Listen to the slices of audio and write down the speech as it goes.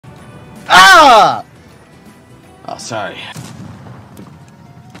sorry.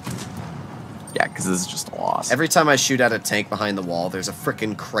 Yeah, because this is just a loss. Every time I shoot at a tank behind the wall, there's a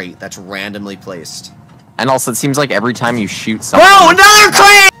frickin' crate that's randomly placed. And also, it seems like every time you shoot someone... Bro, another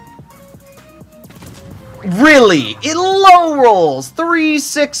crate! Really? It low rolls!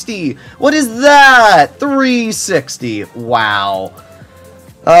 360! What is that? 360. Wow.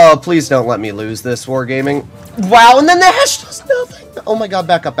 Oh, please don't let me lose this, Wargaming. Wow, and then the hash does nothing! Oh my god,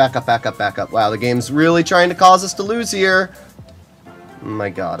 back up, back up, back up, back up. Wow, the game's really trying to cause us to lose here. Oh my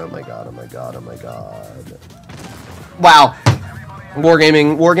god, oh my god, oh my god, oh my god. Wow.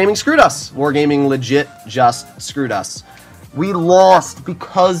 Wargaming screwed us. Wargaming legit just screwed us. We lost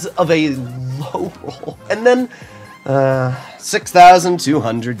because of a low roll. And then,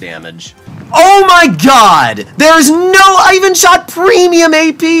 6,200 damage. Oh my god! There's no... I even shot premium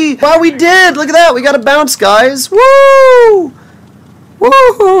AP! Wow, we did! Look at that! We got a bounce, guys! Woo!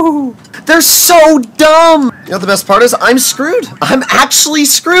 Woo! They're so dumb! You know what the best part is? I'm screwed! I'm actually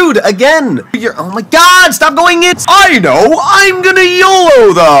screwed! Again! Oh my god! Stop going in! I know! I'm gonna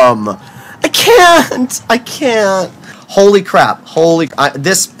YOLO them! I can't! I can't! Holy crap. Holy...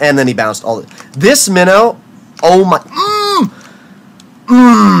 this... And then he bounced all... This minnow... Oh my...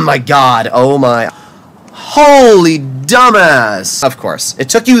 my god. Oh my... Holy dumbass! Of course. It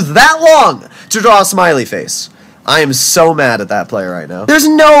took you that long to draw a smiley face. I am so mad at that player right now. There's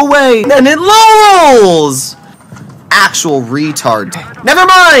no way! And it rolls! Actual retard. Never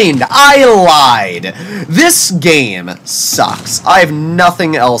mind! I lied! This game sucks. I have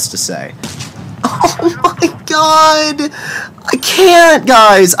nothing else to say. Oh my god! I can't,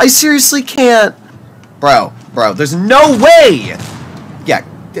 guys! I seriously can't. Bro, there's no way! Yeah,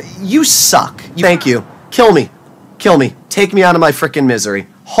 you suck. Thank you. Kill me. Kill me. Take me out of my frickin' misery.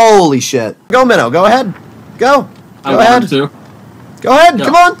 Holy shit. Go, Minnow. Go ahead. Go. Go ahead. To. Go ahead. Go.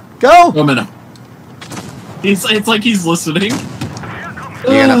 Come on. Go. Go, Minnow. It's like he's listening. You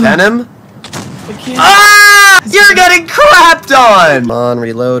gonna pen him? I can't. Ah! You're getting crapped on! Come on,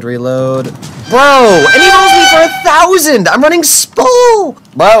 reload. Bro, and he rolls me for 1,000! I'm running Spull!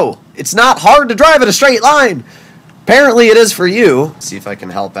 Bro, it's not hard to drive in a straight line! Apparently it is for you. See if I can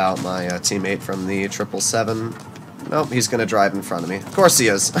help out my teammate from the 777. Nope, he's gonna drive in front of me. Of course he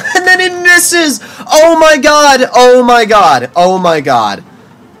is. And then it misses! Oh my god! Oh my god! Oh my god!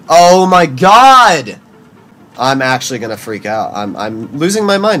 Oh my god! I'm actually gonna freak out. I'm losing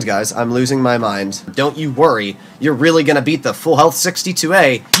my mind, guys. I'm losing my mind. Don't you worry. You're really gonna beat the full health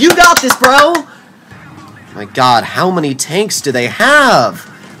 62A. You got this, bro! My god, how many tanks do they have?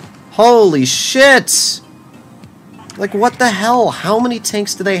 Holy shit! Like, what the hell? How many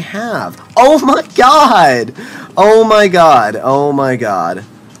tanks do they have? Oh my god! Oh my god. Oh my god.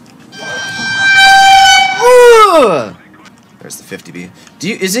 Ugh! There's the 50B.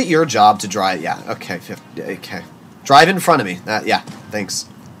 Is it your job to drive? Yeah, okay, 50, okay. Drive in front of me. Yeah, thanks.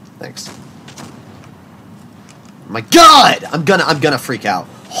 Thanks. My god! I'm gonna freak out.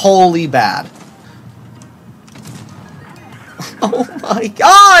 Holy bad. Oh my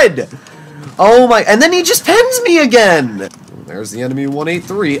god! Oh my, and then he just pens me again! There's the enemy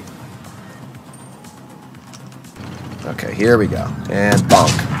 183. Okay, here we go. And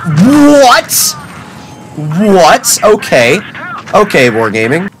bonk. What? What? Okay. Okay,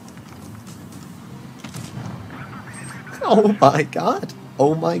 Wargaming. Oh my god.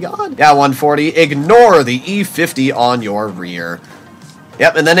 Oh my god. Yeah, 140. Ignore the E50 on your rear.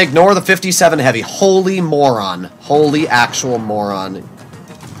 Yep, and then ignore the 57 heavy. Holy moron. Holy actual moron.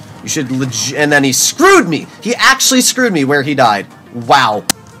 You should legit... And then he screwed me! He actually screwed me where he died. Wow.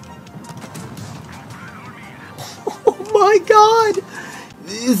 Oh my god!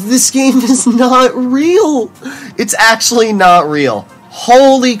 This game is not real! It's actually not real.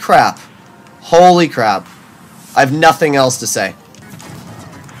 Holy crap. Holy crap. I have nothing else to say.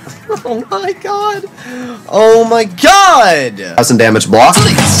 Oh my god. Oh my god! 1,000 damage block.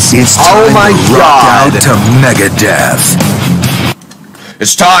 It's time to rock out to Megadeth.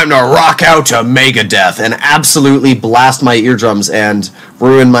 It's time to rock out to Megadeth and absolutely blast my eardrums and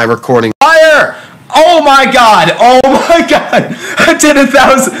ruin my recording. Fire! Oh my god! Oh my god! I did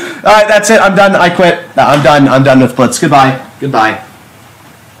 1,000! Alright, that's it. I'm done. I quit. No, I'm done. I'm done with Blitz. Goodbye. Goodbye.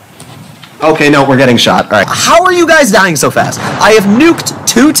 Okay, no, we're getting shot. Alright. How are you guys dying so fast? I have nuked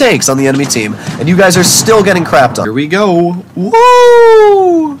 2 tanks on the enemy team, and you guys are still getting crapped on. Here we go.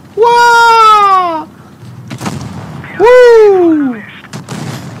 Woo! Wah! Woo!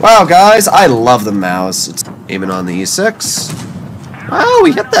 Wow, guys, I love the mouse. It's aiming on the E6. Wow,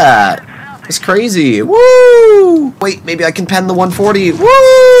 we hit that. It's crazy. Woo! Wait, maybe I can pen the 140.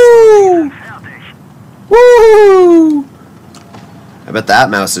 Woo! Woo! I bet that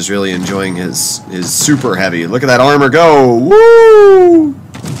mouse is really enjoying his super heavy. Look at that armor go! Woo!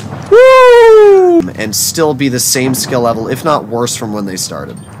 Woo! And still be the same skill level, if not worse, from when they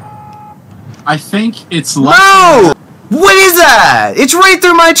started. I think it's No! What is that? It's right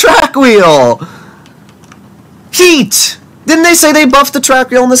through my track wheel! Heat! Didn't they say they buffed the track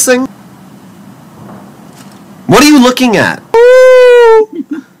wheel in this thing? What are you looking at?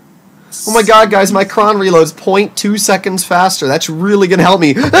 Oh my god, guys, my cron reloads 0.2 seconds faster. That's really gonna help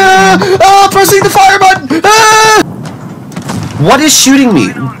me. Pressing the fire button! What is shooting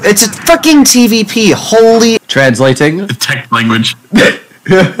me? It's a fucking TVP. Holy... Translating. tech language.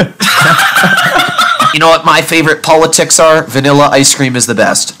 You know what my favorite politics are? Vanilla ice cream is the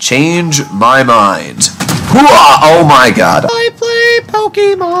best. Change my mind. Oh my god. I play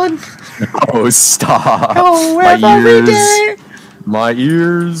Pokemon. Oh, stop. Oh, my every ears. day. My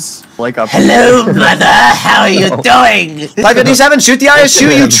ears. Like a... Hello, brother. How are you doing? 557, shoot the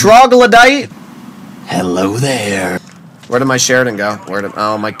ISU, you troglodyte. Hello there. Where did my Sheridan go?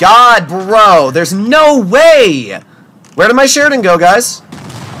 Oh my god, bro. There's no way. Where did my Sheridan go, guys?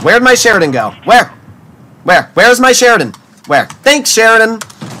 Where did my Sheridan go? Where? Where's my Sheridan? Where? Thanks, Sheridan.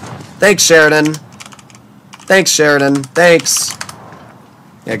 Thanks, Sheridan. Thanks, Sheridan. Thanks.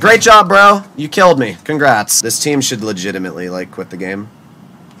 Yeah, great job, bro. You killed me. Congrats. This team should legitimately, like, quit the game.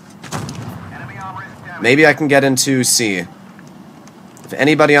 Maybe I can get into C. If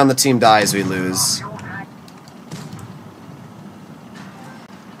anybody on the team dies, we lose.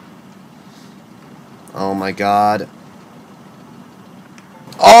 Oh my god.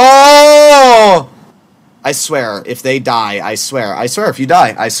 Oh! I swear, if they die, I swear if you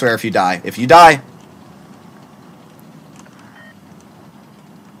die, I swear if you die. If you die...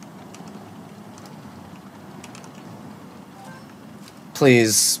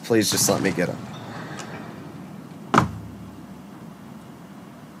 Please, please just let me get him.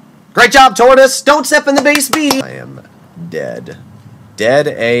 Great job, Tortoise! Don't step in the base B! I am dead. Dead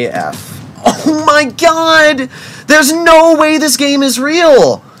AF. Oh my god! There's no way this game is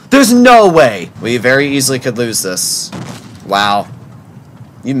real! There's no way! We very easily could lose this. Wow.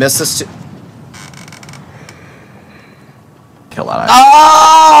 You missed this too. Kill that.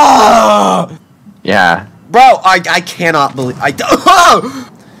 Ah! Yeah. Bro, I cannot believe...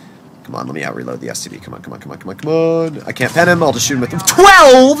 Come on, let me out-reload the STD. Come on. I can't pen him, I'll just shoot him with...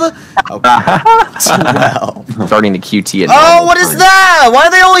 12?! Okay. 12. Starting to QT it. Oh, what is that? Why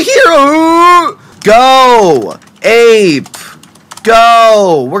are they all here? Go! Ape!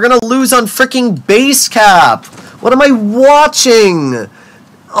 Go! We're gonna lose on freaking base cap! What am I watching?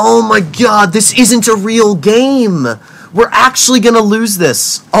 Oh my god, this isn't a real game! We're actually gonna lose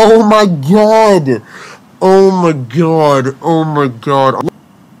this! Oh my god! Oh my god! Oh my god!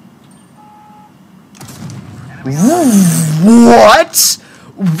 What?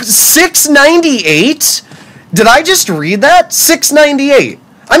 698? Did I just read that? 698.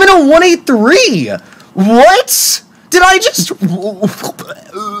 I'm in a 183. What? Did I just...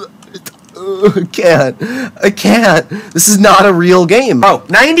 I can't. This is not a real game. Oh,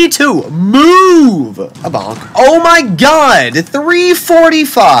 92. Move. A bonk. Oh my god.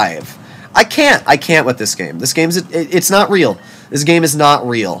 345. I can't with this game. This game's... It's not real. This game is not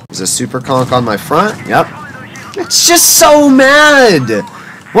real. There's a super conk on my front. Yep. It's just so mad.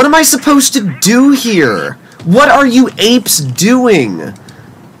 What am I supposed to do here? What are you apes doing?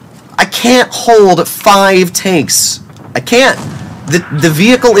 I can't hold 5 tanks. I can't. The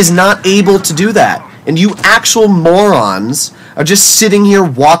vehicle is not able to do that. And you actual morons are just sitting here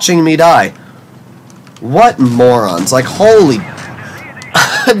watching me die. What morons? Like, holy...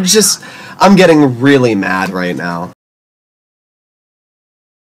 I'm getting really mad right now.